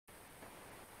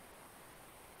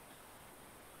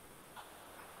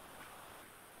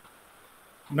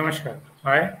Namaskar.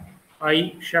 Hi,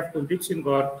 I, Chef Kuldeep Singh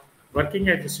Gour, working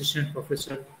as assistant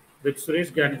professor with Suresh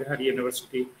Gyan Vihar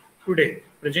University, today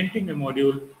presenting a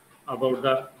module about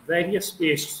the various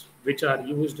pastes which are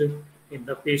used in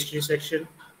the pastry section,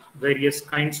 various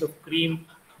kinds of cream,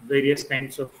 various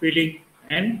kinds of filling,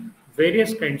 and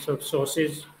various kinds of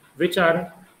sauces which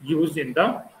are used in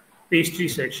the pastry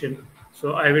section.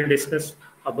 So I will discuss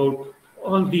about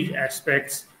all these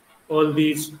aspects, all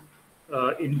these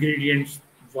ingredients,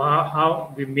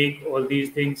 how we make all these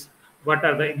things, what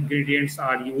are the ingredients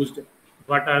are used,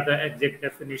 what are the exact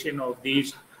definition of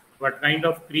these, what kind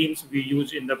of creams we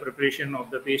use in the preparation of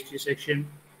the pastry section,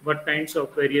 what kinds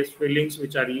of various fillings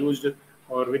which are used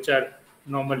or which are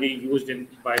normally used in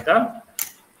by the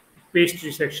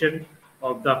pastry section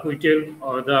of the hotel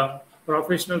or the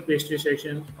professional pastry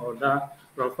section or the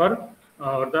proper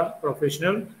or the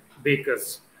professional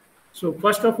bakers. So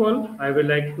first of all, I will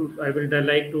like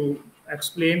to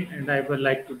explain and I would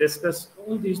like to discuss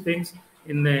all these things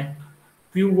in a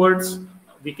few words.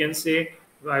 We can say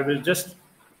I will just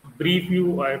brief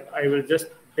you. I will just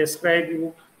describe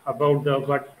you about the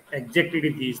what exactly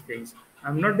these things.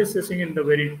 I'm not discussing in the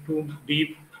very too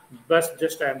deep, but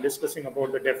just I'm discussing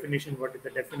about the definition. What is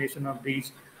the definition of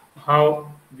these? How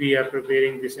we are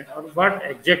preparing this, or what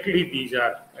exactly these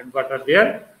are, and what are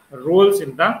their roles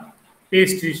in the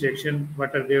pastry section?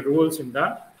 What are their roles in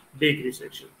the bakery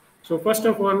section? So first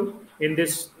of all, in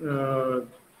this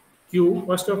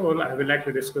first of all, I would like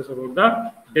to discuss about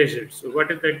the dessert. So, what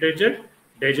is the dessert?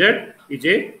 Dessert is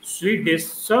a sweet dish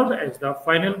served as the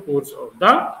final course of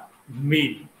the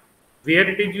meal. Where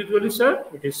it is usually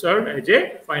served? It is served as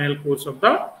a final course of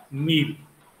the meal.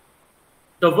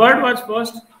 The word was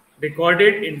first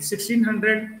recorded in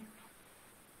 1600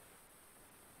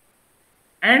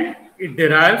 and it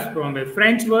derives from a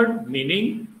French word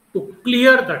meaning to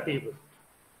clear the table.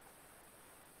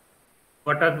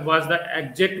 Was the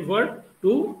exact word?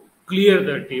 To clear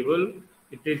the table.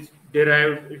 It is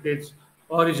derived, it is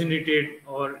originated,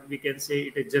 or we can say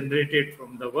it is generated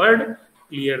from the word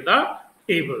clear the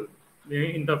table.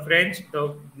 In the French,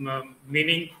 the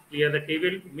meaning clear the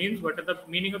table means, what is the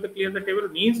meaning of the clear the table?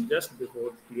 Means just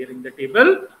before clearing the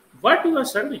table, what you are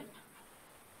serving.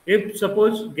 If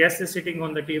suppose guest is sitting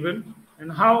on the table,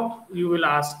 and how you will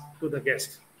ask to the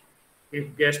guest?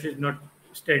 If guest is not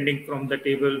standing from the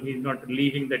table, he is not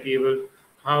leaving the table,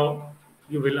 how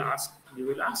you will ask? You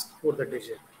will ask for the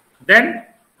dessert. Then,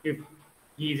 if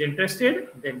he is interested,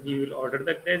 then he will order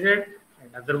the dessert,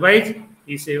 and otherwise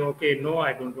he say, okay, no,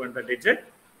 I don't want the dessert.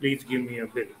 Please give me a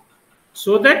bill.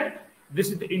 So that this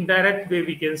is the indirect way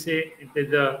we can say it is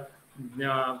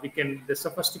the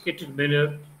sophisticated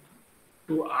manner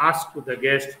to ask to the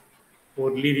guest for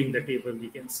leaving the table. We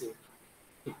can say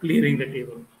to clearing the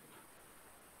table.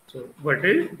 So, what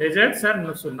is dessert,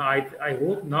 sir? So now I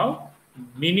hope now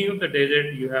meaning of the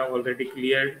dessert you have already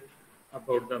cleared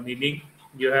about the meaning.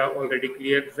 You have already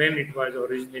cleared when it was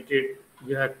originated.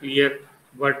 You have cleared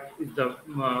what is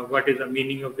the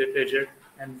meaning of the dessert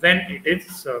and when it is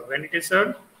served. When it is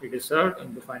served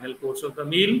in the final course of the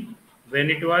meal. When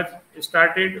it was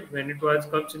started, when it was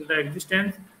comes into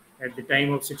existence at the time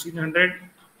of 1600,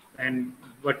 and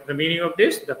what the meaning of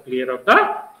this? The clear of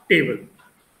the table.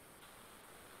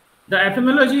 The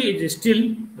etymology is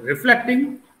still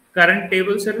reflecting current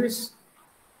table service,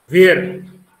 where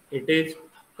it is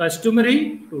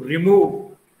customary to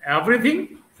remove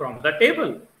everything from the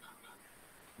table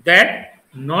that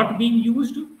not being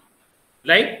used,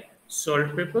 like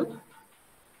salt, pepper,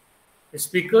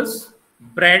 speakers,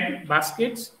 bread,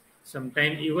 baskets,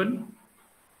 sometimes even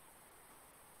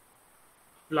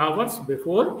flowers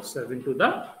before serving to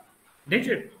the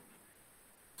dessert.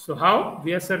 So how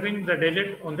we are serving the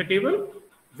dessert on the table?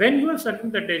 When you are serving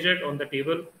the dessert on the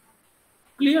table,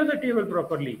 clear the table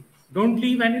properly. Don't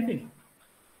leave anything.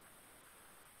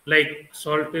 Like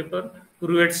salt, pepper,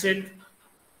 cruet set,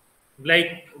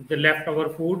 like the leftover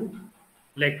food,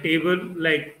 like table,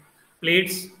 like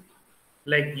plates,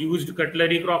 like used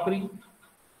cutlery, crockery.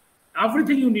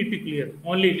 Everything you need to clear.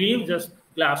 Only leave just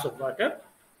glass of water.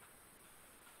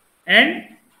 And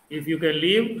if you can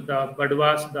leave the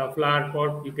badwas, the flower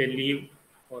pot, you can leave.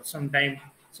 Or sometimes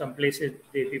some places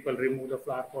they people remove the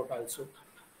flower pot also.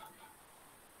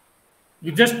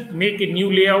 You just make a new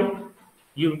layout.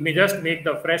 You may just make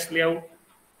the fresh layout,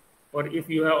 or if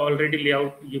you have already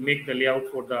layout, you make the layout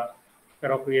for the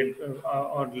crockery and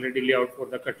already layout for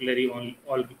the cutlery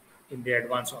all in the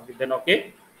advance only. Then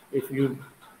okay, if you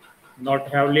not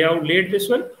have layout laid this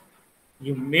one,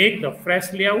 you make the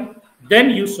fresh layout.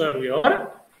 Then you serve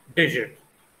your dessert.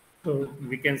 So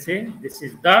we can say this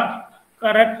is the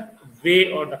correct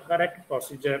way or the correct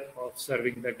procedure of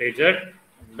serving the dessert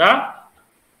in the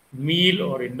meal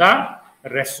or in the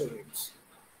restaurants.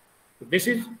 So this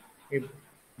is a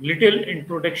little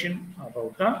introduction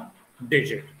about the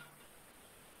dessert.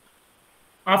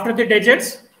 After the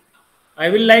desserts, I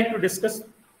will like to discuss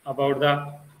about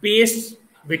the pastes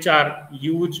which are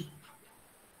used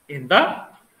in the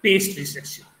pastry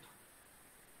section.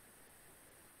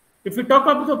 If we talk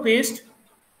about the paste,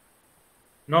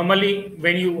 normally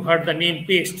when you heard the name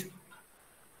paste,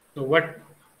 so what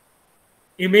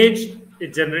image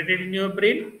is generated in your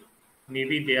brain?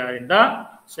 Maybe they are in the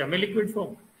semi-liquid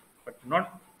form, but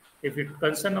not if it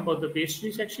concern about the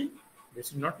pastry section.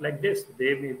 This is not like this.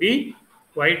 They may be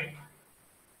quite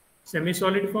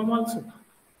semi-solid form also.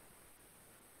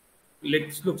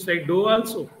 Looks like dough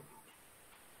also.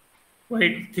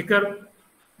 Quite thicker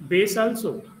base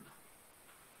also.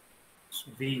 So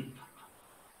we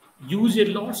use a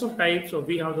lots of types, or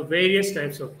we have the various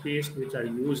types of paste which are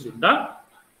used in the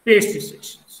pastry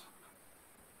sections.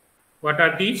 What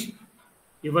are these?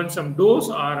 Even some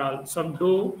dough are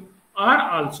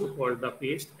also called the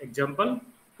paste. Example,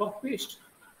 puff paste.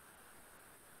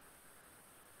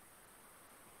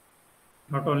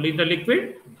 Not only the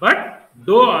liquid, but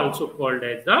dough also called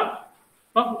as the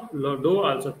puff. Dough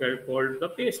also called the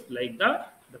paste. Like the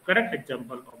correct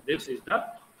example of this is the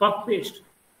puff paste.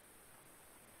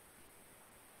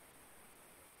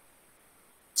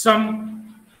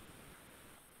 Some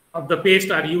of the paste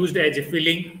are used as a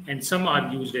filling and some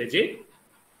are used as a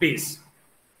base.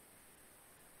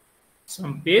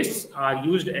 Some pastes are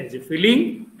used as a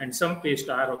filling and some pastes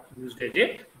are used as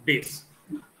a base.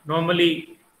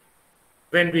 Normally,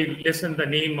 when we listen the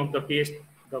name of the paste,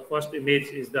 the first image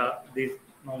is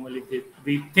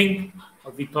we think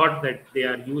or we thought that they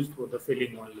are used for the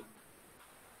filling only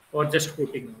or just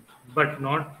coating, but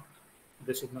not.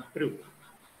 This is not true.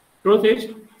 Truth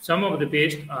is, some of the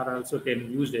paste are also can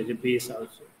be used as a base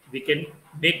also. We can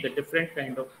make the different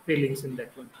kind of fillings in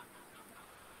that one.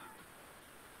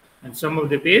 And some of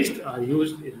the paste are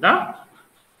used in the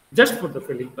just for the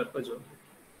filling purpose only.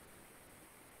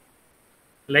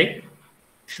 Like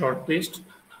short paste,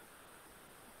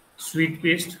 sweet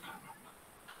paste,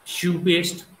 choux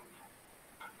paste,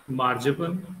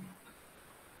 marzipan,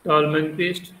 almond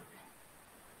paste,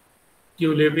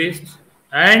 Kuldeep paste,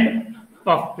 and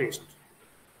puff paste.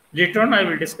 Later on, I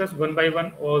will discuss one by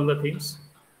one all the things,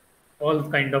 all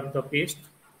kind of the paste.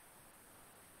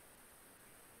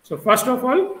 So first of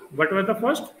all, what was the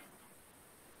first?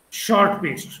 Short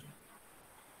paste.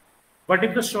 What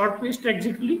is the short paste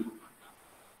exactly?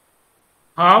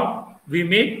 How we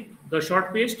make the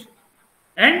short paste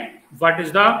and what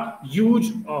is the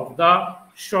use of the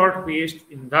short paste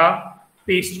in the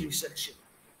pastry section.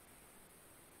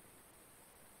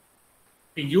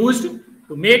 Used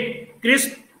to make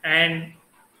crisp and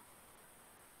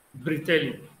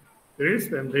brittle.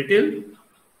 Crisp and brittle.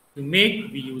 To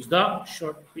make, we use the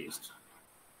short paste.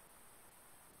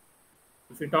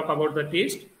 If we talk about the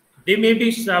taste, they may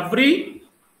be savory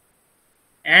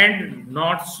and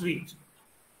not sweet.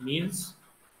 Means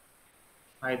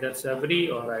either savory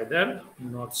or either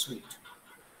not sweet.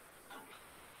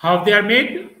 How they are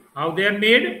made? How they are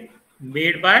made?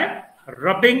 Made by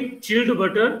rubbing chilled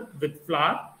butter with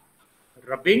flour.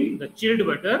 Rubbing the chilled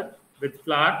butter with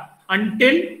flour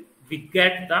until we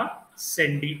get the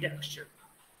sandy texture.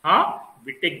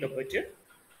 We take the butter.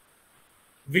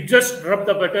 We just rub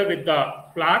the butter with the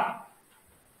flour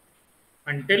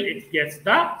until it gets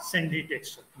the sandy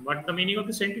texture. What the meaning of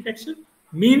the sandy texture?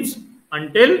 Means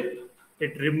until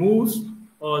it removes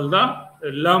all the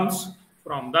lumps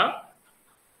from the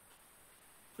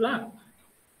flour.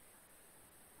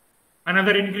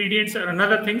 Another ingredients or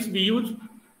another things we use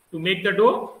to make the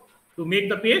dough, to make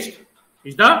the paste,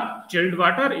 is the chilled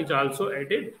water is also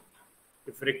added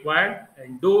if required,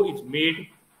 and dough is made.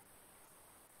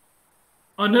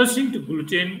 Unearthing to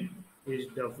gluten is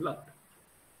developed,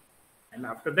 and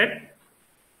after that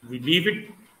we leave it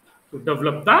to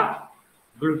develop the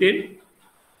gluten.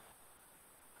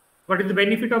 What is the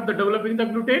benefit of the developing the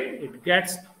gluten?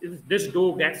 This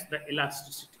dough gets the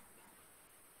elasticity.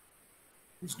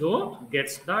 This dough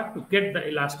gets to get the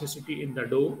elasticity in the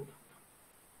dough.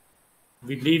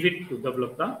 We leave it to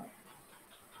develop the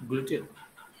gluten.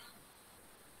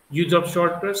 Use of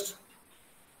short crust.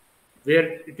 Where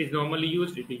it is normally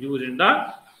used, it is used in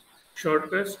the short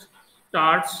crust,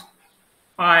 tarts,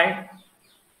 pie,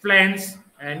 flans,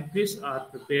 and these are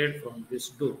prepared from this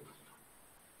dough.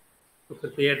 To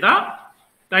prepare the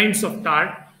kinds of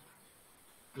tart,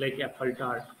 like apple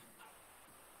tart,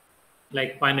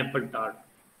 like pineapple tart,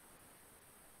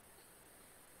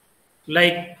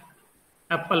 like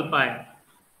apple pie,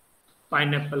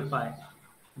 pineapple pie,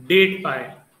 date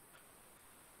pie,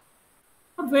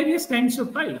 or various kinds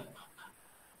of pie,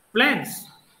 plants,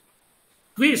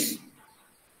 quiz.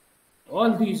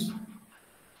 All these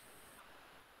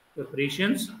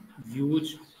preparations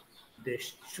use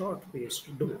this short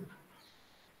paste dough.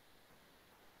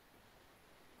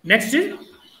 Next is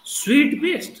sweet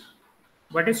paste.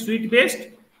 What is sweet paste?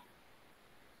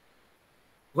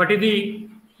 What is the,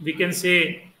 we can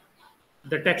say,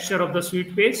 the texture of the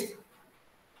sweet paste?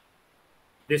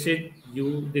 This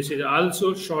is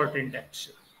also short in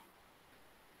texture.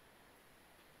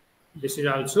 This is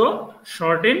also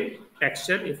short in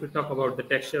texture. If we talk about the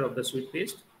texture of the sweet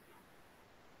paste,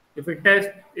 if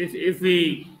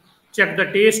we check the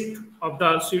taste of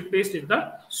the sweet paste, is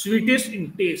the sweetest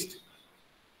in taste,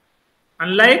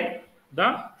 unlike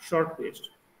the short paste.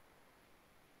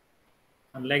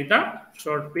 Unlike the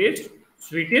short paste,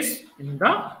 sweetest in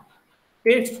the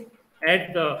taste.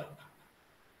 At the,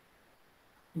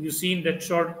 you seen that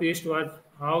short paste was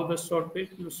how the short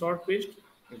paste,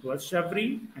 it was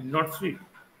savory and not sweet.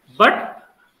 But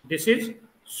this is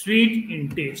sweet in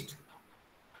taste.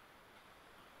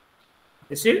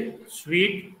 This is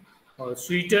sweet or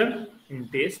sweeter in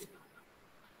taste.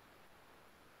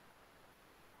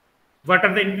 What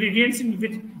are the ingredients in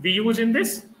which we use in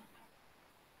this?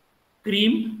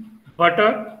 Cream,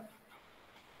 butter,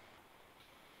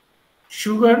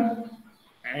 sugar,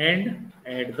 and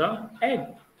add the egg.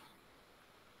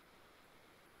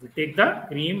 We take the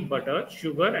cream, butter,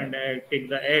 sugar, and take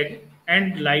the egg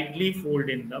and lightly fold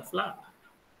in the flour.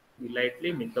 We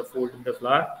lightly make the fold in the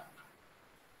flour.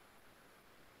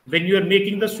 When you are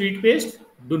making the sweet paste,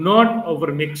 do not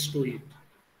overmix to it.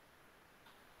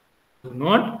 Do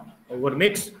not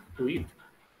overmix to it.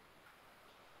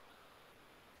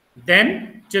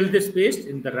 Then chill this paste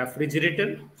in the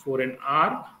refrigerator for an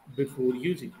hour before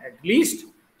using. At least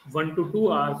 1 to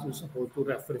 2 hours you are supposed to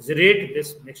refrigerate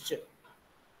this mixture,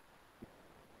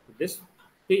 this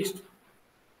paste.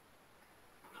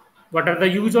 What are the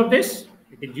use of this?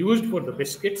 It is used for the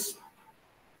biscuits,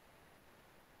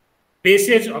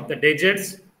 bases of the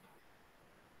desserts,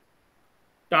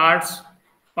 tarts,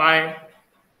 pie,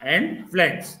 and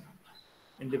flans.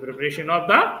 In the preparation of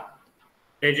the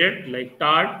dessert like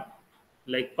tart,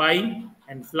 like pie,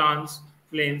 and flans,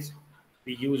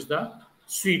 we use the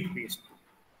sweet paste.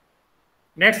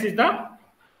 Next is the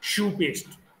choux paste.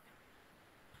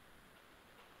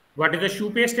 What is the choux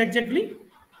paste exactly?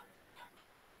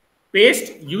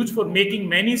 Paste used for making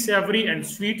many savory and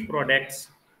sweet products.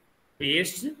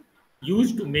 Paste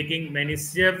used to making many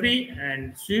savory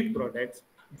and sweet products.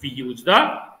 We use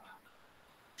the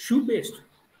choux paste.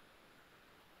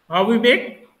 How we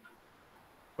make?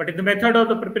 What is the method of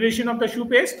the preparation of the choux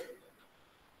paste?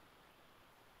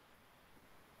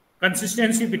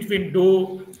 Consistency between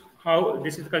dough. How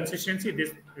this is consistency?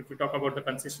 This, if we talk about the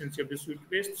consistency of the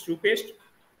choux paste,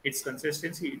 its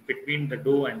consistency between the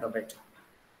dough and the batter.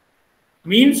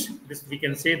 Means this, we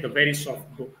can say, the very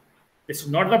soft dough. This is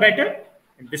not the batter,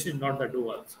 and this is not the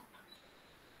dough also.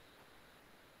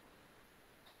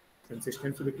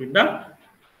 Consistency between the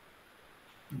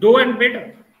dough and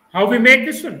batter. How we make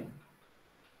this one?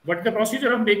 What is the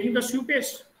procedure of making the choux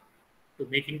paste? To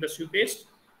making the choux paste,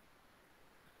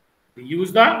 we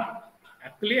use the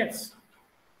eclairs.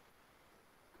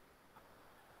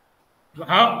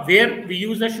 Where we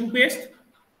use the choux paste?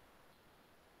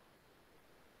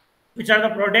 Which are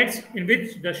the products in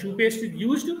which the choux paste is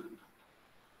used?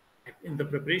 In the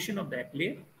preparation of the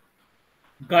eclair,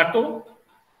 gâteau,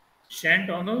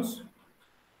 chantonos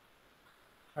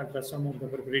are the some of the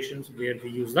preparations where we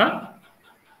use the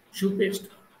choux paste.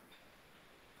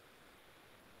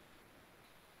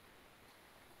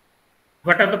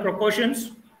 What are the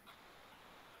precautions,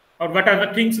 or what are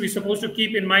the things we're supposed to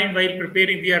keep in mind while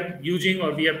preparing, we are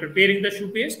preparing the choux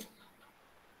paste?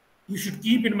 You should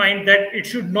keep in mind that it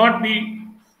should not be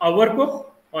overcooked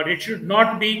or it should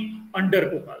not be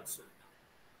undercooked also.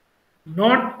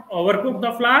 Not overcook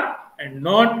the flour and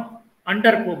not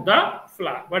undercook the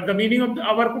flour. But the meaning of the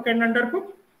overcook and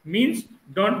undercook means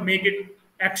don't make it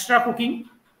extra cooking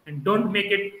and don't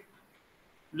make it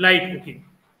light cooking.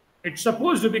 It's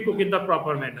supposed to be cooked in the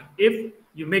proper manner. If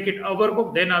you make it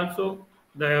overcooked, then also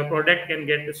the product can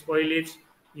get spoilage.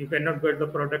 You cannot get the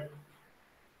product,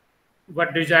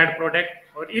 what desired product.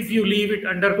 Or if you leave it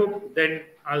undercooked, then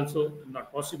also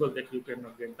not possible that you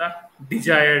cannot get the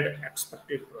desired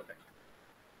expected product.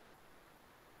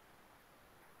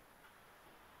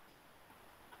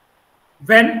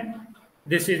 When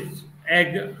this is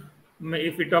egg,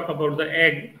 if we talk about the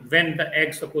egg, when the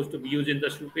egg supposed to be used in the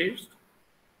choux paste?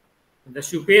 In the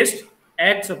choux paste,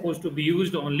 egg supposed to be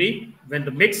used only when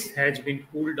the mix has been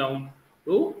cooled down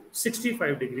to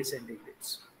 65 degrees centigrade.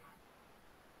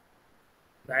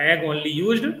 The egg only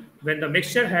used when the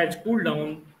mixture has cooled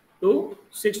down to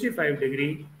 65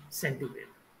 degrees centigrade,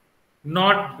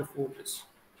 not before this,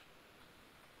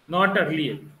 not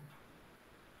earlier.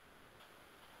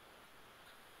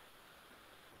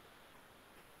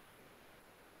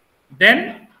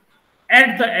 Then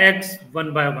add the eggs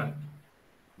one by one,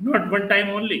 not one time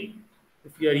only.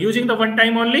 If you are using the one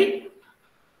time only,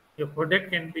 your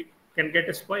product can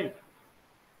get spoiled.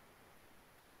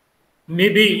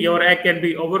 Maybe your egg can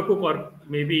be overcooked, or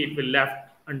maybe it will left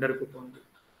undercooked only.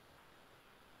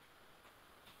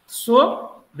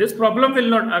 So this problem will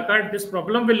not occur. This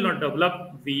problem will not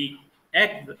develop. We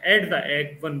add the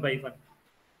egg one by one,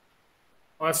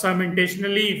 or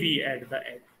simultaneously we add the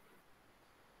egg.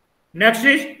 Next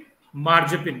is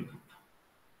marzipan.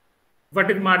 What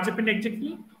is marzipan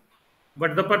exactly?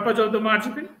 What is the purpose of the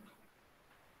marzipan?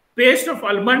 Paste of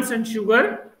almonds and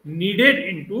sugar kneaded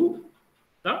into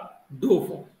the dough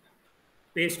form.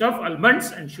 Paste of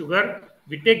almonds and sugar.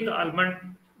 We take the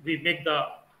almond, we make the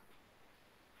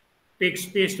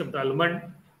paste of the almond,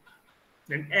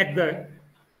 then add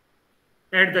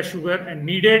the sugar and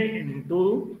knead it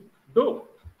into dough.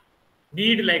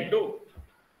 Knead like dough.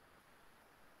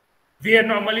 Where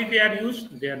normally they are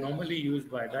used? They are normally used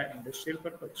by the industrial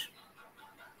purpose.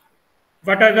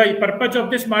 What are the purpose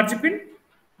of this marzipan?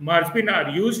 Marzipan are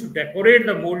used to decorate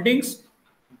the moldings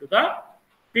into the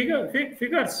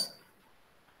figures.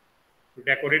 To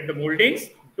decorate the moldings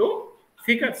to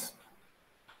figures.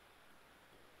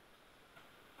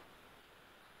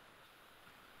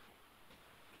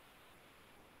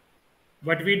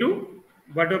 What we do?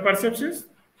 What are perceptions?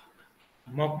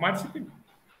 Mock marzipan.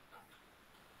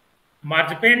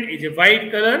 Marzipan is a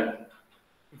white color.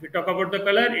 If we talk about the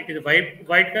color, it is a white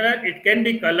color. It can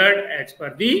be colored as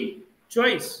per the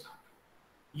choice.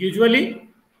 Usually,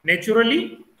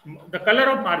 naturally, the color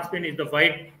of marzipan is the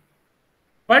white.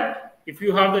 But if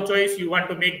you have the choice, you want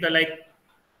to make the like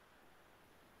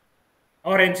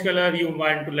orange color, you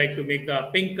want to like to make the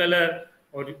pink color,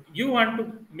 or you want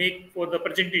to make for the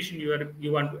presentation,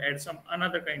 you want to add some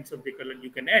another kinds of the color,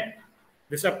 you can add.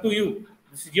 This is up to you.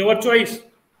 This is your choice.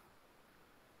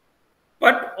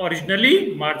 But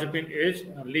originally, marzipan is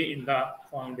only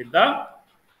found in the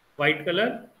white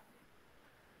color.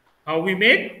 How we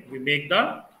make? We make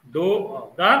the dough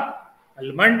of the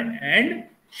almond and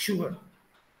sugar.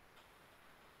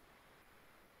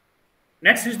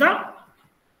 Next is the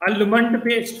almond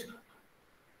paste.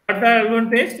 What is the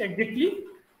almond paste exactly?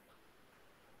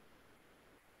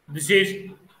 This is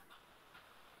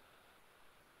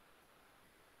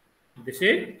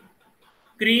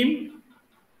cream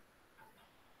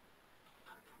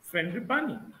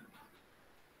frangipani.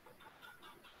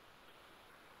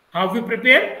 How we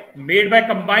prepare? Made by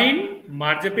combined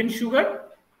marzipan sugar.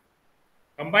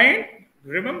 Combined,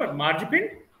 remember marzipan,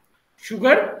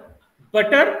 sugar,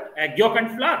 butter, egg yolk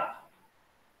and flour.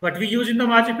 What we use in the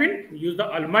marzipan? We use the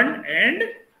almond and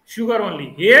sugar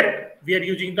only. Here we are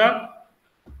using the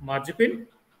marzipan,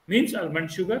 means almond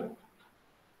sugar.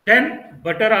 Then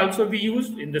butter also we use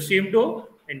in the same dough,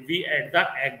 and we add the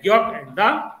egg yolk and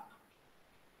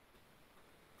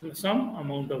some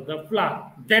amount of the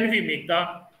flour. Then we make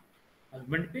the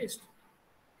almond paste.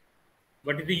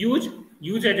 What is the use?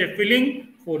 Use as a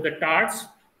filling for the tarts,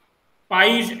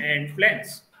 pies and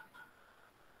flans.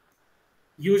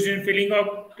 Used in filling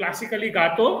of classically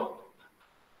gato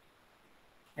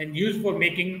and used for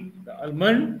making the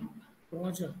almond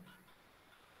roja.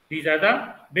 These are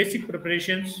the basic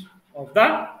preparations of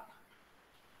the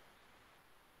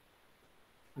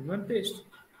almond paste.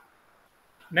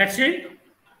 Next is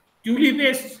tulip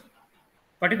paste.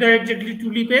 What is the exactly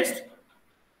tulip paste?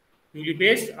 Tulip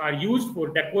paste are used for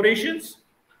decorations.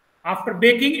 After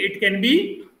baking, it can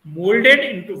be molded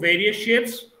into various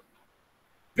shapes,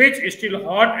 which is still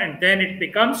hot, and then it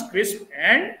becomes crisp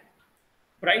and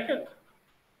brittle.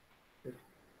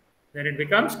 Then it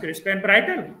becomes crisp and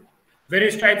brittle.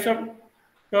 Various types of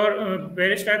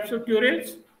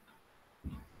tuiles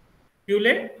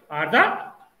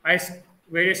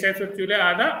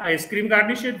are the ice cream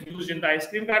garnishes used in the ice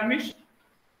cream garnish,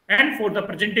 and for the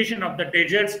presentation of the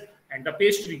desserts and the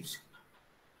pastries.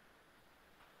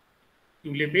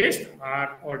 Tuile paste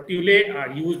tuile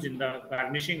are used in the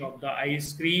garnishing of the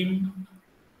ice cream,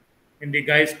 in the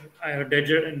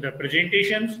dessert, in the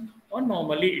presentations, or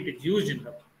normally it is used in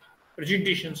the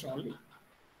presentations only.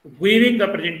 Weaving the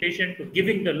presentation, to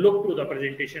giving the look to the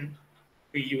presentation,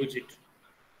 we use it.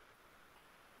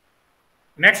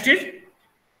 Next is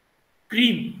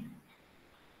cream.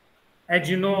 As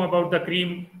you know about the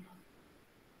cream,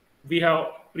 we have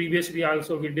previously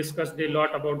also we discussed a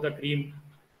lot about the cream.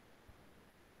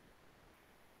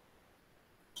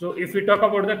 So if we talk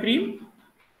about the cream,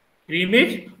 cream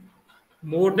is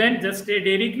more than just a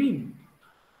dairy cream.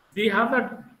 We have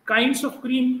the kinds of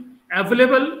cream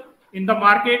available in the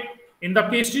market in the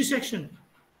pastry section.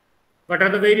 What are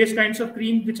the various kinds of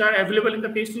cream which are available in the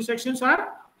pastry sections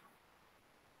are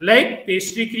like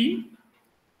pastry cream,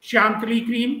 chantilly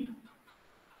cream,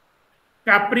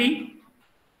 capri,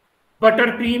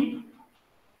 buttercream,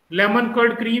 lemon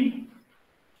curd cream,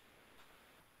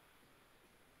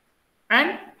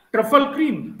 and truffle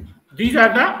cream. These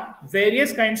are the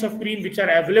various kinds of cream which are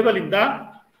available in the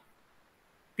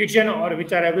kitchen or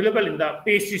which are available in the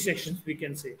pastry sections, we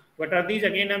can say. What are these?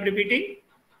 Again, I'm repeating.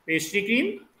 Pastry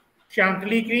cream,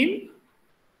 chantilly cream,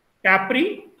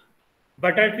 capri,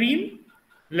 buttercream,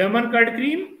 lemon curd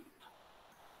cream,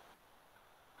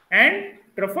 and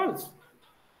truffles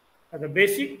are the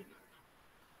basic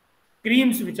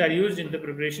creams which are used in the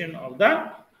preparation of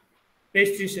the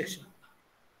pastry section.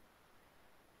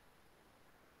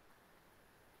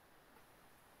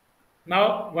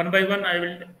 Now, one by one, I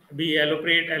will be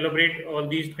elaborate all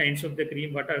these kinds of the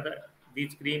cream. What are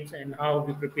these creams and how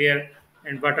we prepare,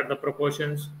 and what are the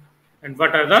proportions, and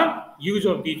what are the use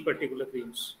of these particular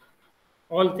creams.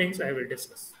 All things I will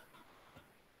discuss.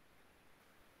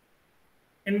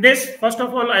 In this, first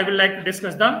of all, I would like to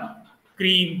discuss the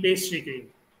cream, pastry cream.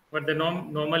 What the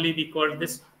normally we call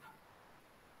this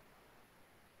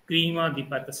crema di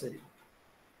patisserie.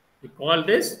 We call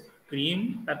this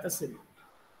cream patisserie.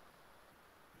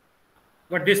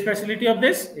 What is the specialty of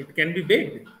this? It can be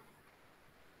baked.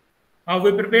 How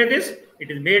we prepare this?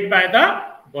 It is made by the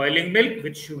boiling milk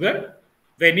with sugar,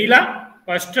 vanilla,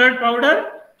 custard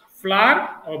powder,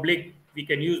 flour, oblique. We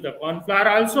can use the corn flour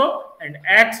also, and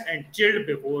eggs and chilled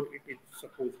before it is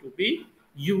supposed to be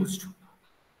used.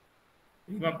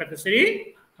 Crema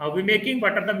patisserie. How we making?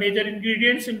 What are the major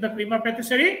ingredients in the crema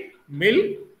patisserie?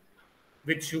 Milk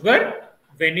with sugar,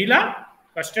 vanilla,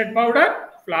 custard powder,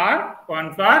 flour,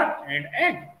 corn flour, and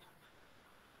egg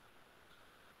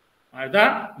are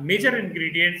the major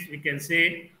ingredients, we can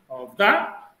say, of the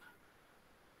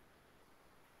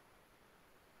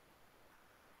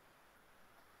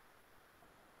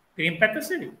cream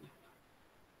patisserie.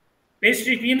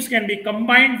 Pastry creams can be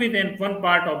combined with one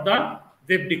part of the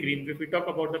whipped cream. If we talk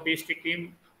about the pastry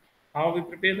cream, how we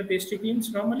prepare the pastry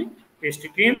creams normally? Pastry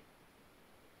cream.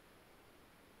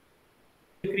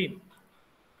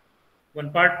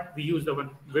 One part we use the one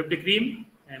whipped cream,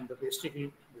 and the pastry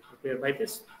cream we prepare by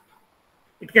this.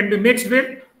 It can be mixed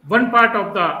with one part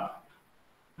of the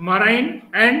margarine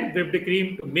and whipped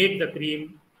cream to make the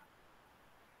cream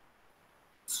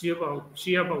sieve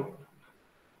out.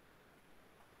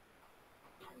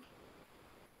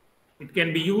 It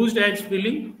can be used as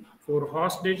filling for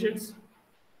hot dishes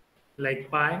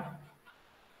like pie,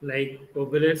 like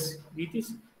cobbler's,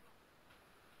 etc.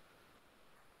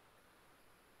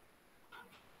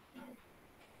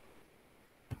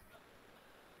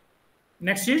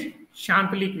 Next is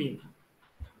chantilly cream.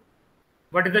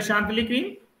 What is the chantilly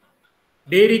cream?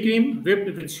 Dairy cream whipped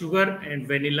with sugar and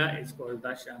vanilla is called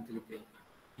the chantilly cream.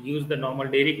 Use the normal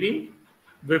dairy cream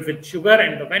whipped with sugar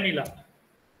and the vanilla.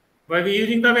 Why we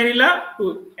using the vanilla?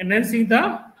 To enhancing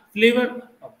the flavor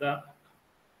of the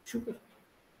sugar.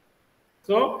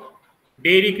 So,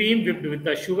 dairy cream whipped with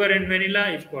the sugar and vanilla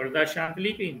is called the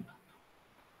chantilly cream.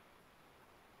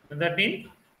 Another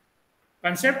name,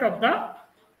 concept of the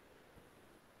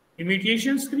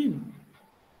imitation cream.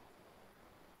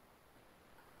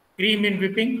 Cream in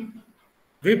whipping,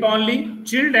 whip only,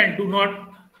 chilled and do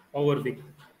not over whip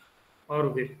or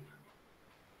whip.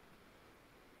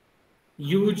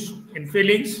 Used in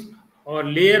fillings or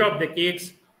layer of the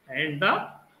cakes and the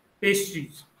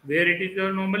pastries. Where it is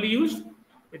normally used?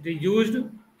 It is used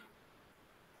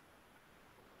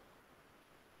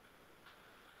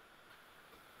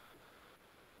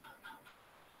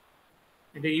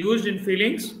in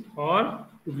fillings or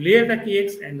to layer the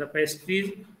cakes and the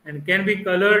pastries, and can be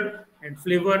colored and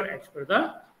flavored as per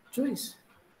the choice.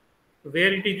 So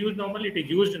where it is used normally, it is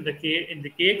used in the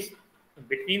cakes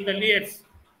between the layers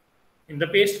in the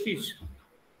pastries.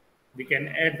 We can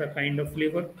add the kind of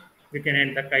flavor, we can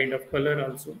add the kind of color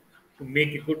also to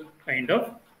make a good kind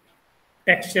of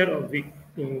texture or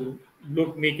to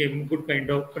make a good kind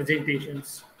of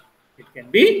presentations. It can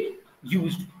be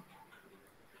used.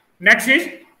 Next is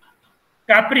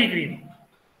capri cream.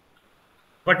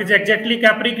 What is exactly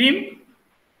capri cream?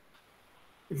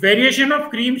 Variation of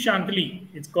cream chantilly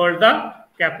is called the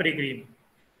capri cream.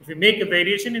 If you make a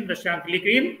variation in the chantilly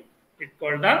cream, it's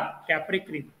called the capri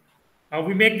cream. How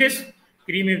we make this?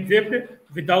 Cream is whipped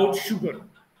without sugar.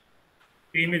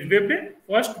 Cream is whipped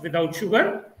first without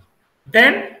sugar.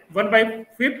 Then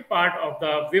 1/5 part of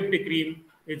the whipped cream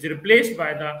is replaced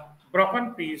by the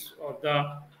broken piece of the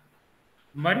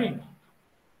meringue.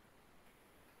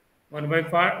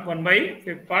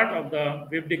 1/5 part of the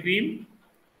whipped cream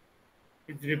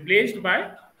is replaced by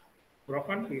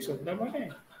broken piece of the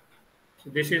meringue. So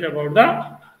this is about the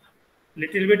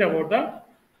little bit about the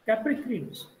Capri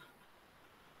creams.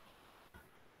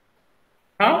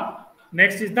 Now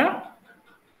next is the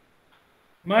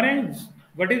meringues.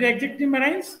 What is exactly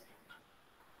meringues?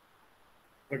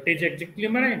 What is exactly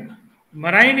meringue?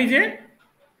 Meringue is a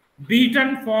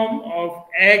beaten form of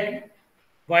egg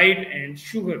white and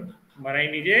sugar.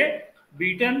 Meringue is a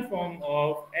beaten form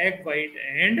of egg white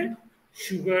and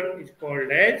sugar is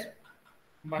called as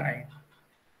meringue.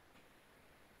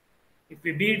 If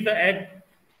we beat the egg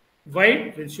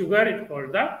white with sugar, it's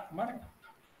called the meringue.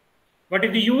 What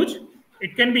is the use?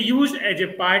 It can be used as a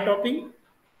pie topping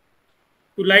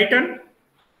to lighten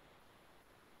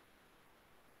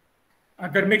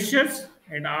other mixtures,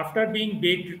 and after being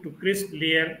baked to crisp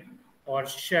layer or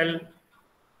shell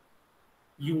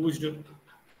used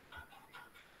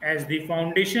as the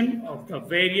foundation of the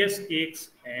various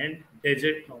cakes and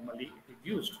dessert. Normally it is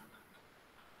used.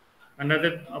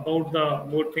 Another about the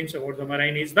more things about the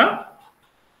meringue is the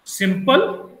simple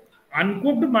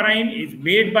uncooked meringue is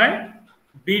made by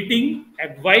beating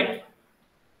egg white,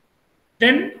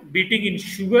 then beating in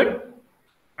sugar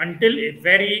until a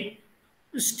very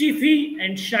stiffy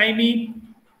and shiny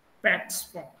packs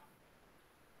form.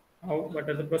 What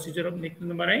is the procedure of making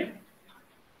the meringue?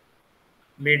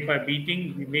 Made by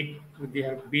beating, we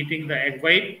have beating the egg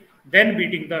white, then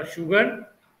beating the sugar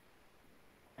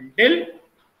until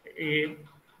a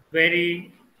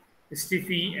very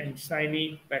stiffy and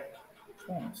shiny pack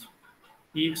forms.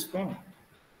 Peaks form.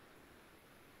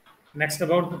 Next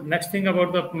thing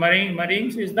about the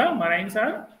meringues is the meringues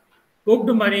are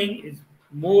cooked meringue is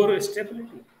more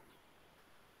stability.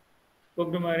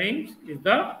 Cooked meringues is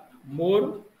the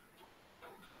more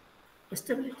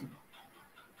stability.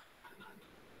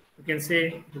 You can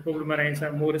say the cooked meringues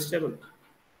are more stable.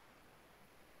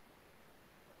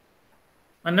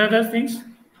 Another things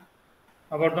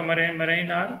about the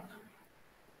meringue are,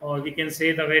 or we can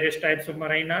say the various types of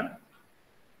meringue are.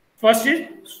 First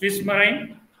is Swiss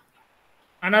meringue,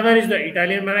 another is the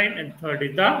Italian meringue, and third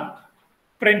is the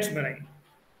French meringue.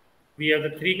 We have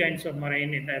the three kinds of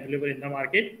meringue available in the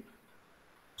market: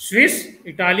 Swiss,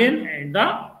 Italian, and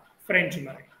the French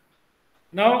meringue.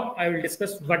 Now I will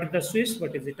discuss what is the Swiss,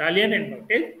 what is Italian, and what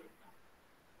is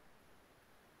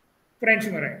French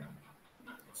meringue.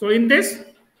 So in this,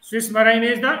 Swiss meringue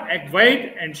is the egg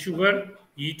white and sugar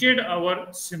heated over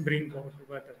simmering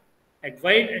water. Egg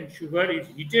white and sugar is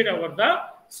heated over the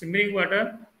simmering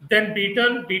water, then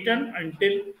beaten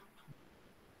until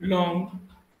long,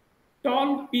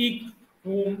 tall peak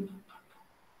foam,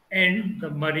 and the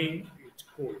meringue is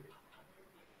cold.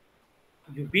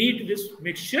 You beat this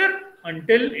mixture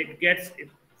until it gets a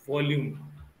volume.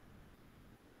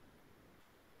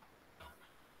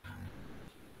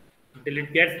 Until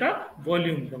it gets the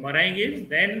volume. The meringue is,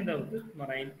 then the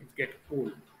meringue is get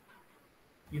cold.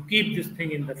 You keep this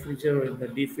thing in the freezer or in the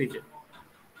deep freezer.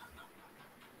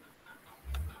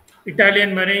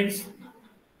 Italian meringues.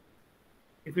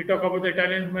 If we talk about the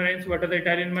Italian meringues, what are the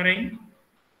Italian meringue?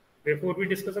 Before we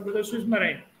discuss about the Swiss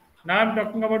meringue. Now I'm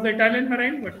talking about the Italian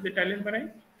meringue. What is the Italian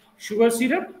meringue? Sugar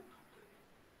syrup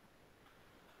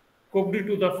cooked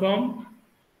to the foam,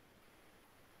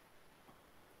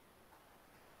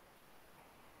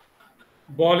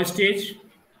 ball stage,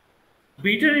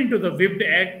 beaten into the whipped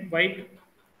egg white,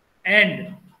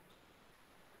 and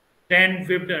then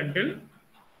whipped until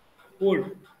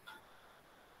cold.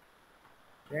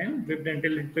 Then whipped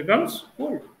until it becomes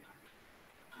cold.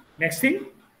 Next thing,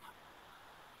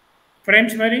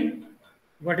 French meringue.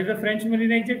 What is the French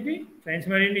meringue exactly? French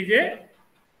meringue is a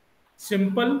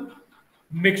simple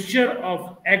mixture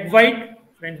of egg white.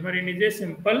 French meringue is a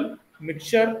simple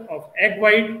mixture of egg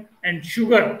white and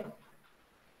sugar.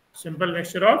 Simple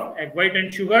mixture of egg white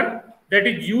and sugar that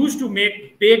is used to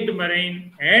make baked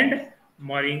meringue and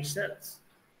meringue shells.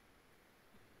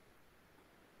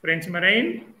 French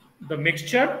meringue, the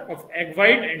mixture of egg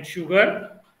white and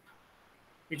sugar,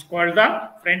 is called the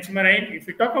French meringue. If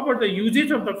we talk about the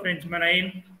usage of the French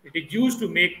meringue, it is used to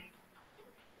make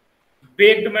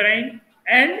baked meringue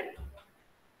and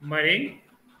meringue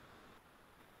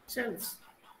shells.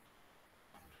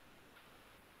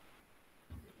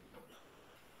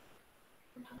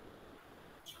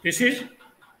 This is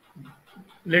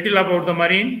little about the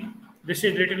meringue. This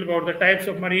is little about the types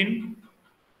of meringue.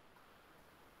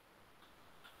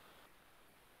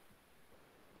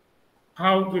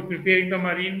 how we preparing the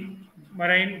marine,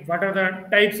 what are the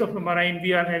types of the marine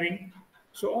we are having.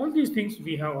 So all these things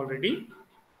we have already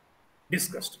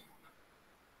discussed.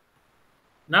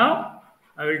 Now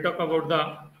I will talk about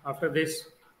the, after this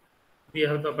we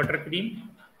have the buttercream.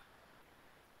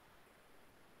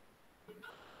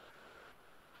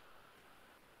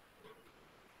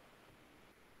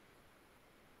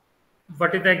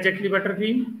 What is exactly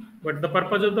buttercream? What is the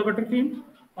purpose of the buttercream?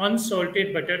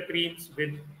 Unsalted buttercreams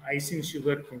with icing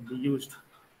sugar can be used.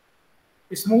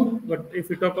 Smooth, but if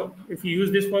you talk, if you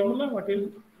use this formula, what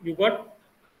will you got?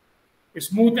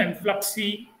 Smooth and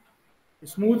fluffy,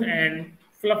 smooth and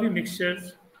fluffy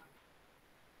mixtures.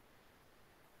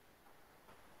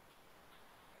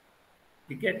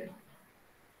 We get.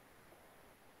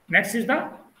 Next is the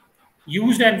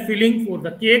used and filling for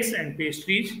the cakes and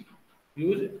pastries.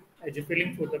 Used as a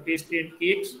filling for the pastry and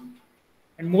cakes,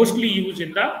 and mostly used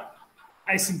in the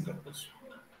icing purpose.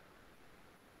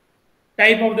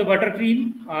 Type of the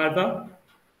buttercream are the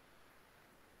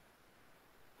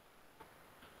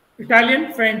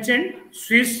Italian, French, and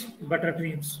Swiss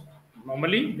buttercreams.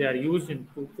 Normally, they are used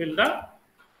to fill the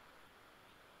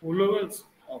hollows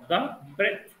of the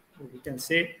bread. We can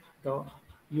say the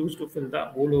used to fill the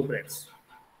hollow breads.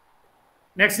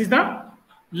 Next is the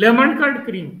lemon curd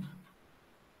cream.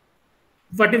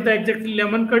 What is the exactly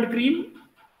lemon curd cream?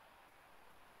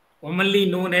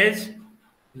 Commonly known as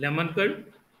lemon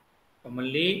curd.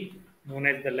 Commonly known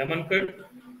as the lemon curd.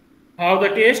 How the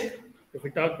taste? If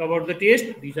we talk about the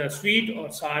taste, these are sweet or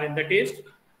sour in the taste.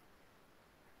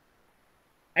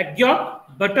 Egg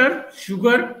yolk, butter,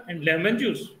 sugar, and lemon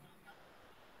juice.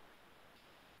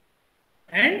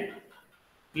 And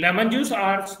lemon juice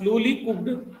are slowly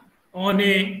cooked on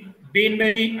a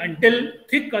bain-marie until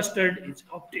thick custard is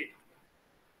obtained.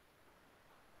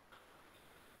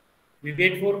 We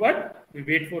wait for what? We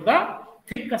wait for the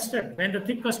thick custard. When the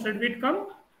thick custard will come,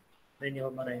 then your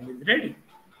meringue is ready.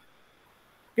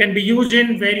 Can be used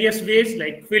in various ways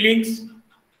like fillings,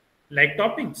 like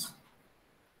toppings.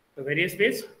 So various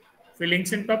ways,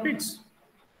 fillings and toppings.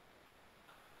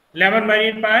 Lemon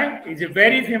meringue pie is a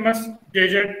very famous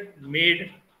dessert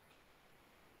made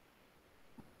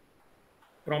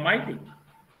from IT.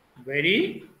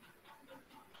 Very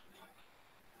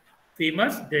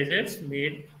famous desserts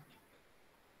made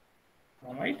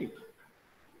from IT.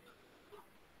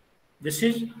 This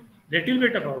is little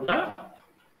bit about the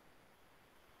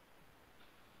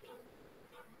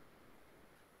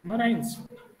meringues.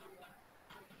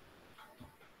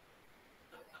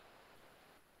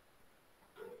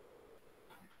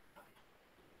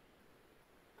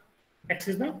 Next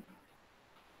is the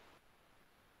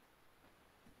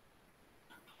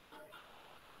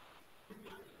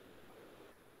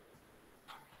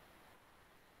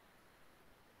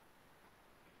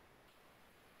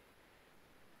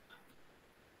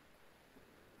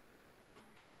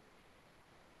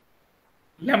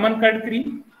lemon curd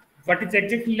cream. What is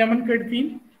exactly lemon curd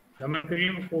cream? Lemon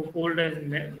cream, called as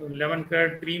lemon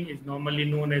curd cream, is normally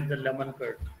known as the lemon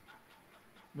curd.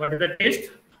 What is the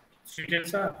taste? Sweet and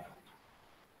sour.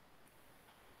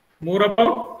 More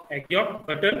about egg yolk,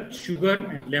 butter, sugar,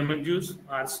 and lemon juice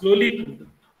are slowly cooked.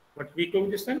 What we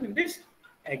cook this time in this?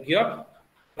 Egg yolk,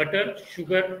 butter,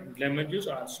 sugar, and lemon juice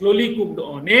are slowly cooked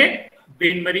on a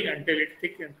bain-marie until it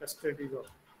thick and custard is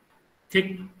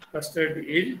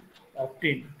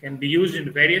obtained. Can be used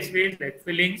in various ways like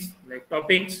fillings, like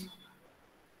toppings.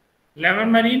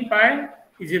 Lemon meringue pie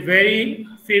is a very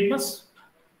famous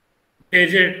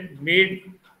dessert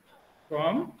made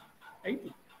from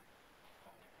IT.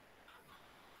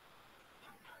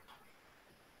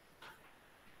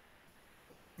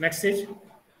 Next is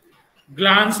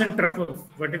glans and truffles.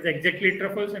 What is exactly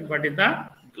truffles and what is the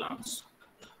glans?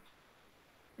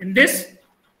 In this,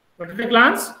 what is the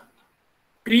glans?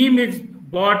 Cream is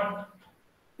brought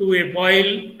to a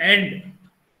boil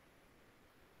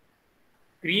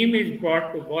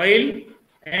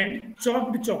and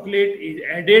chopped chocolate is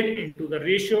added into the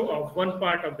ratio of 1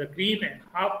 part of the cream and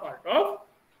half part of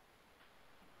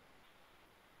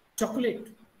chocolate.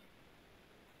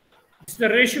 It's the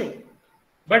ratio.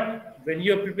 But when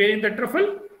you are preparing the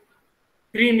truffle,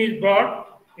 cream is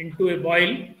brought into a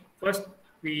boil. First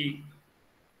we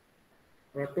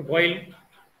brought to boil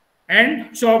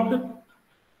and chopped.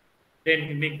 Then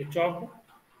we make the chopped.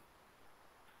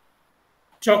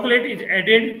 Chocolate is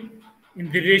added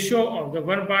in the ratio of the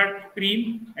 1 part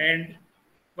cream and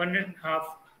 1.5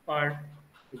 part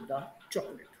with the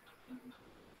chocolate.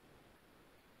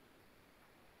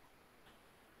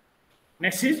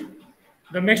 Next is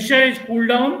the mixture is cooled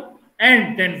down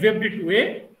and then whipped to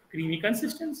a creamy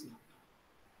consistency.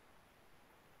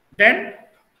 Then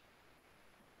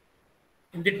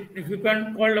If you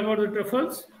can call about the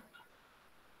truffles,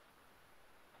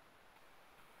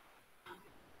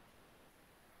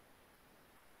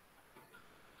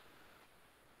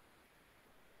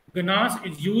 ganache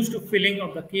is used to filling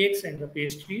of the cakes and the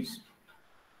pastries.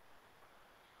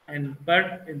 And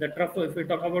but in the truffle, if we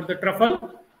talk about the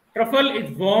truffle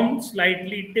is warmed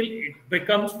slightly till it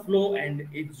becomes flow and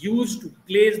is used to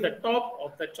glaze the top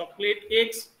of the chocolate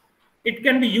cakes. It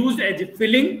can be used as a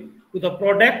filling to the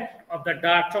product of the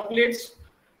dark chocolates,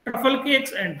 truffle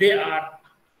cakes, and they are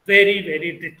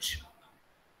very rich.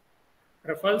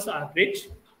 Truffles are rich.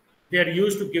 They are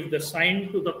used to give the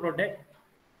sign to the product.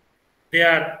 They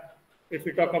are, if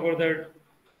we talk about the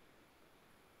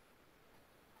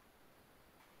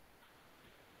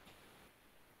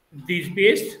these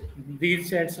paste,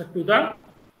 these adds to the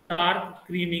dark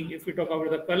creamy. If we talk about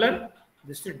the color,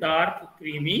 this is dark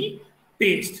creamy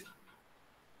paste.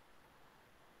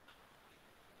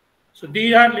 So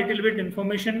these are little bit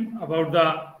information about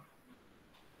the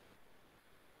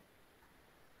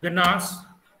ganache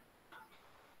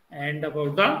and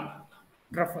about the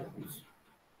truffles.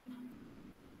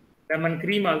 Lemon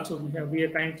cream also we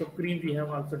have kinds of cream we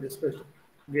have also discussed.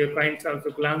 We have kinds also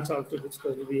glans also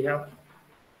discussed. We have.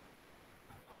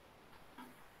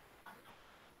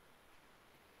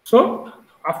 So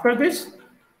after this,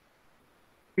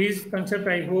 these concept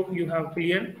I hope you have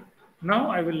clear.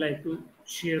 Now I will like to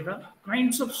share the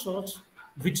kinds of sauce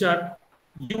which are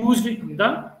used in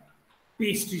the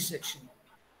pastry section.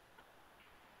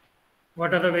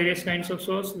 What are the various kinds of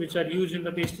sauce which are used in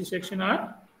the pastry section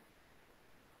are?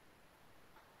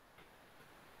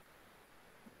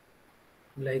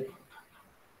 Like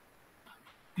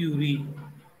puree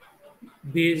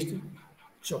based,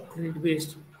 chocolate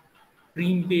based,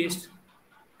 cream based,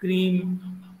 cream,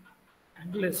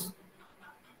 and less.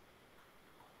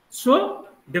 So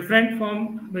different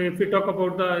from, if we talk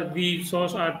about the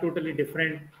sauce are totally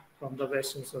different from the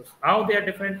Western sauce. How they are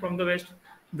different from the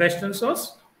Western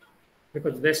sauce?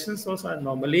 Because Western sauce are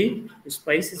normally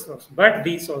spicy sauce, but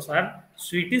these sauce are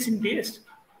sweetish in taste.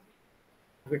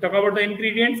 If we talk about the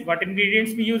ingredients, what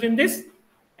ingredients we use in this?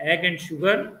 Egg and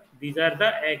sugar. These are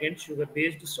the egg and sugar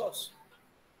based sauce.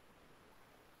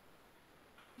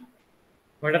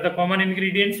 What are the common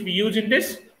ingredients we use in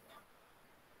this?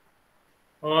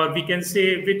 Or we can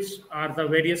say which are the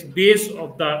various base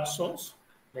of the sauce,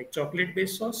 like chocolate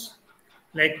based sauce,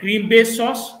 like cream based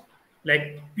sauce,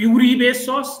 like puree based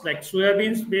sauce, like soya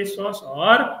beans based sauce,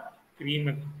 or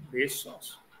cream based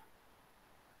sauce.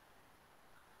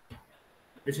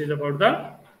 This is about the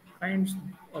kinds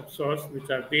of sauce which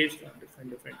are based on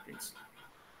different things.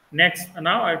 Next,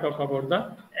 now I talk about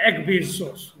the egg based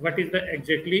sauce. What is the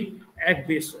exactly egg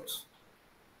based sauce?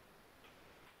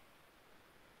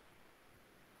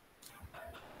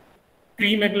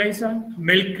 Cream egg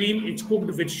milk cream is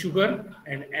cooked with sugar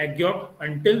and egg yolk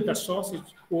until the sauce is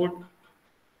poured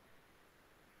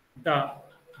the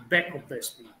back of the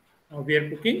spoon. Now we are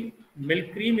cooking.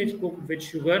 Milk cream is cooked with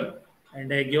sugar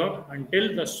and egg yolk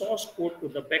until the sauce poured to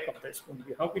the back of the spoon.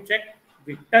 How we check?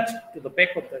 We touch to the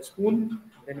back of the spoon,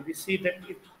 then we see that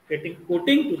it getting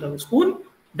coating to the spoon,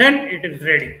 then it is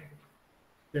ready.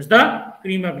 This is the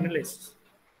cream analysis.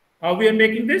 How we are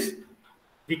making this?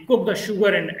 We cook the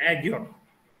sugar and egg yolk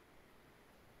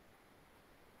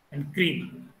and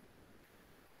cream.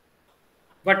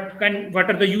 What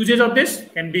are the uses of this?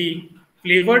 Can be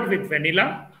flavored with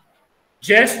vanilla,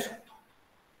 zest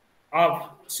of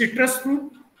citrus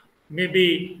fruit,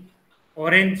 maybe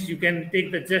orange. You can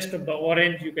take the zest of the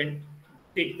orange. You can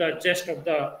take the zest of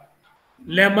the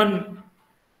lemon.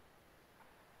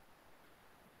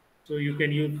 So you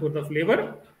can use for the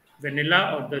flavor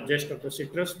vanilla or the zest of the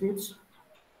citrus fruits.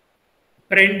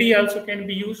 Brandy also can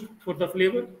be used for the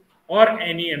flavor, or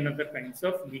any another kinds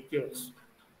of liqueurs.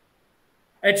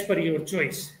 As per your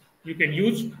choice, you can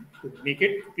use to make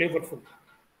it flavorful.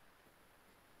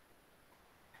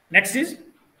 Next is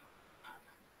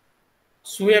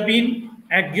soya bean,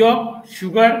 egg yolk,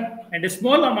 sugar, and a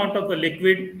small amount of the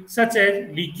liquid such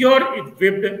as liqueur is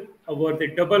whipped over the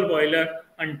double boiler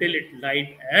until it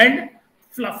light and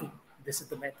fluffy. This is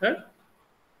the method.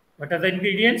 What are the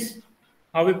ingredients?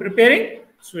 How are we preparing?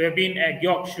 Soya bean, egg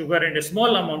yolk, sugar, and a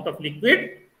small amount of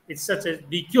liquid. It's such as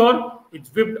liqueur. It's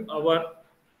whipped over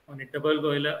on a double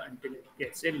boiler until it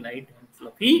gets a light and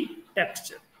fluffy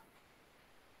texture.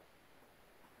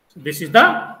 So this is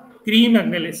the cream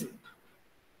analysis.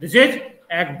 This is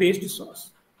egg-based sauce.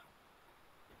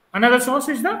 Another sauce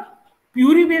is the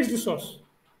puree-based sauce.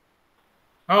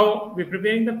 How we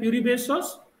preparing the puree-based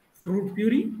sauce? Fruit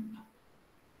puree.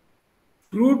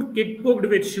 Fruit cooked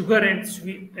with sugar and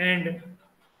sweet and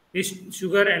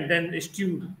sugar and then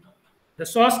stewed. The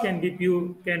sauce can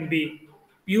be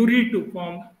puree to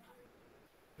form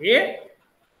a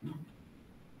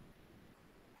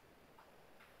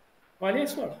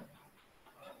polyester.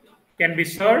 Can be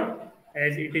served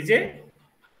as it is a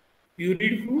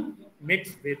pureed fruit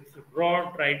mixed with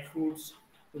raw dried fruits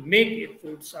to make a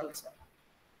fruit salsa.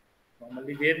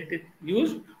 Normally, where it is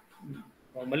used,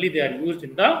 normally they are used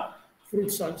in the fruit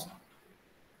salsa.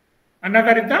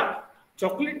 Another is the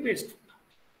chocolate based.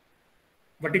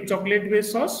 What is chocolate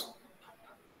based sauce?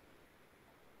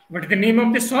 What is the name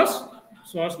of the sauce?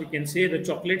 Sauce, we can say the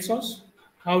chocolate sauce.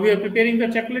 How we are preparing the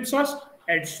chocolate sauce?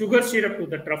 Add sugar syrup to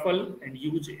the truffle and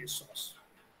use a sauce.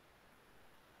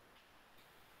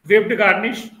 Whipped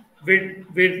garnish with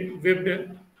whipped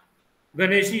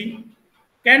garnish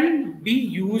can be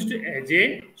used as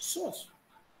a sauce.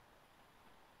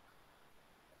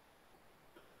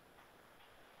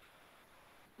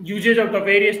 Usage of the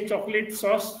various chocolate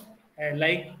sauce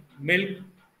like milk,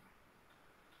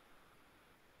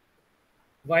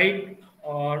 white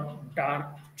or dark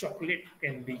chocolate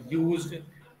can be used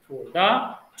for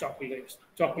the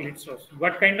chocolate sauce.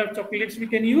 What kind of chocolates we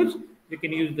can use? We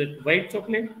can use the white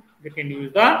chocolate, we can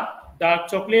use the dark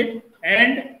chocolate,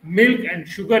 and milk and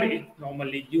sugar is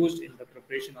normally used in the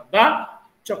preparation of the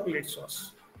chocolate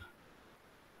sauce.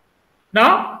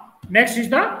 Now, next is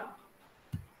the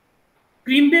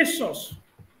cream based sauce.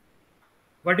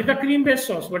 What is the cream based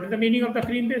sauce? What is the meaning of the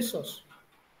cream based sauce?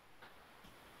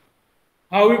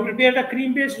 How we prepare the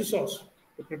cream based sauce?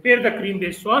 To prepare the cream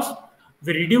based sauce,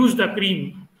 we reduce the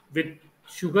cream with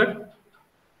sugar.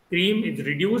 Cream is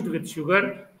reduced with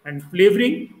sugar and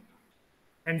flavoring,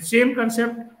 and same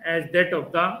concept as that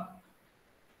of the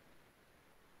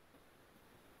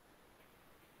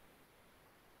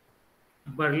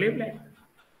barley black.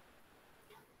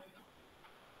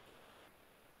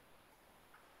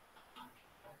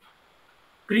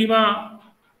 Crema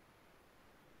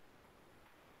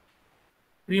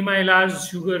large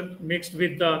sugar mixed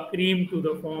with the cream to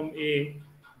the form a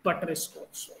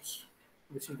butterscotch sauce.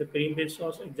 This is the cream based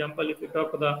sauce. Example, if we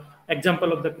talk the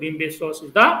example of the cream based sauce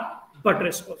is the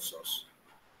butterscotch sauce.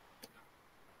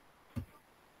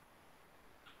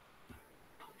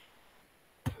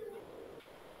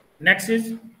 Next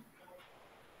is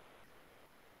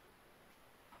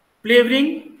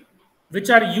flavoring which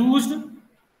are used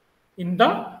in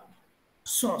the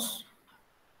sauce.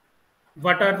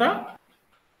 What are the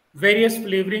various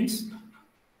flavorings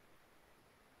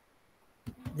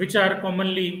which are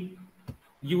commonly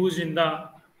used in the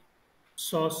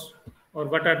sauce, or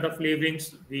what are the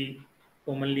flavorings we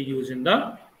commonly use in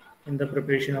the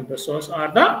preparation of the sauce?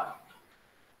 Are the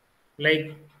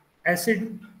like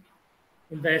acid.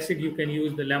 In the acid you can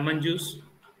use the lemon juice,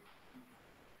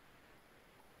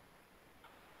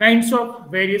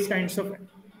 various kinds of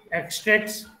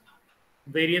extracts,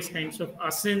 various kinds of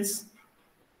essence,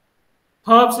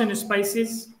 herbs and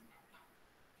spices,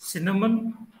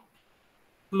 cinnamon,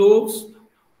 cloves,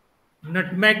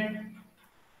 nutmeg,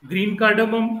 green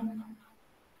cardamom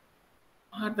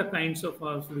are the kinds of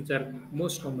herbs which are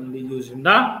most commonly used in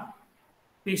the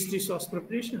pastry sauce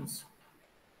preparations.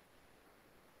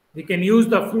 We can use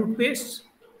the fruit pastes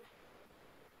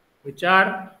which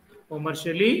are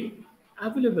commercially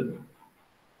available.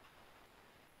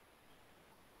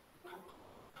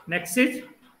 Next is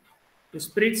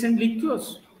spirits and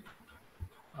liqueurs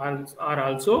are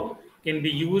also can be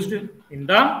used in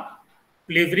the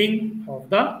flavoring of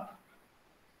the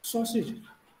sausage.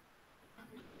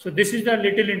 So this is the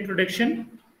little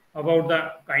introduction about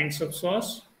the kinds of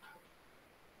sauce,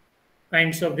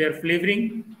 kinds of their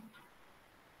flavoring,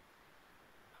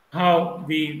 how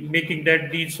we making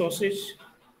these sauces.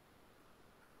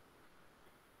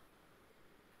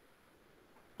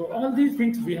 So all these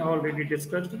things we have already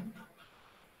discussed.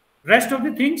 Rest of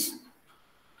the things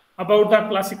about the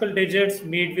classical desserts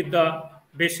made with the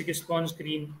basic sponge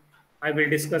cream, I will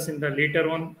discuss in the later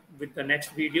on with the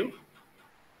next video.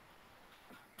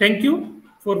 Thank you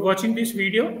for watching this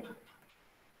video.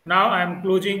 Now I am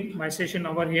closing my session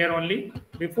over here only.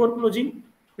 Before closing,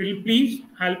 will you please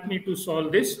help me to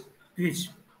solve this quiz?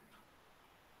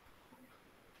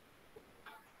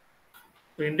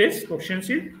 So in this question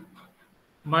sheet,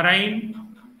 meringue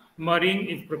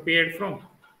is prepared from.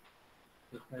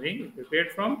 Meringue is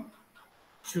prepared from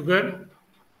sugar,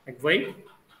 egg white,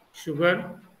 sugar,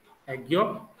 egg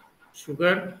yolk,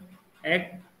 sugar,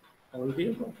 egg, all the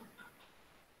above.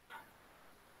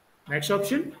 Next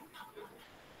option,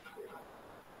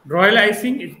 royal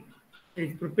icing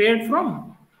is prepared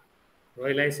from.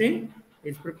 Royal icing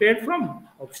is prepared from.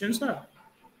 Options are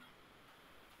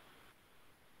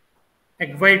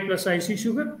Egg white plus icing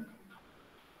sugar,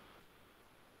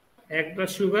 egg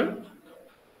plus sugar,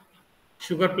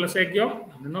 sugar plus egg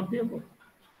yolk, none of the above.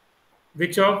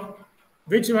 Which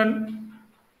one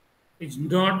is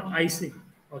not icing?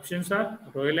 Options are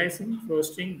royal icing,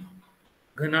 frosting,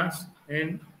 ganache,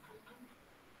 and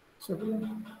souffle.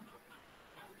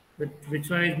 But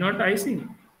which one is not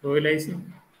icing? Royal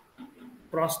icing,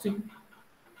 frosting,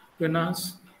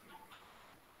 ganache.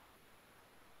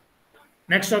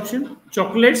 Next option,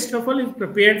 chocolate truffle is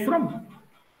prepared from.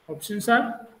 Options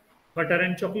are butter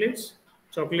and chocolates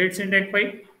and egg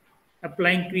white,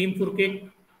 applying cream for cake.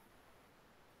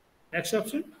 Next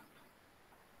option,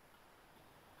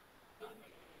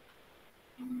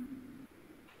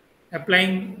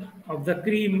 applying of the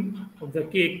cream of the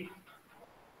cake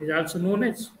is also known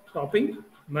as topping,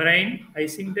 marine,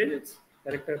 icing desserts.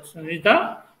 Correct option is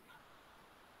the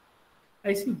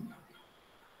icing.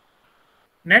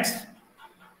 Next,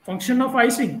 function of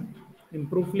icing,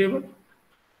 improve flavor,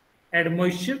 add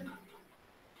moisture,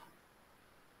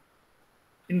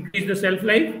 increase the shelf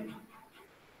life.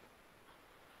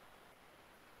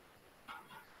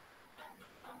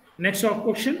 Next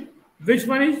question, which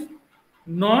one is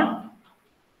not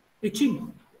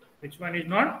itching? Which one is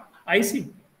not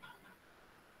icing?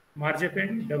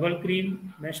 Marzipan, double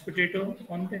cream, mashed potato,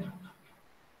 fondant.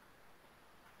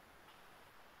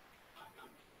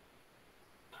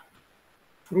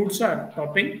 Fruits are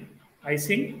topping,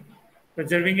 icing,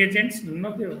 preserving agents. None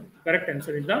of the correct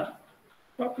answer is the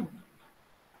topping.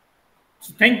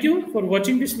 So thank you for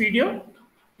watching this video.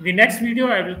 In the next video,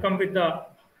 I will come with the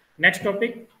next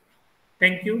topic.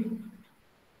 Thank you.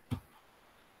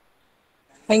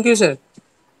 Thank you, sir.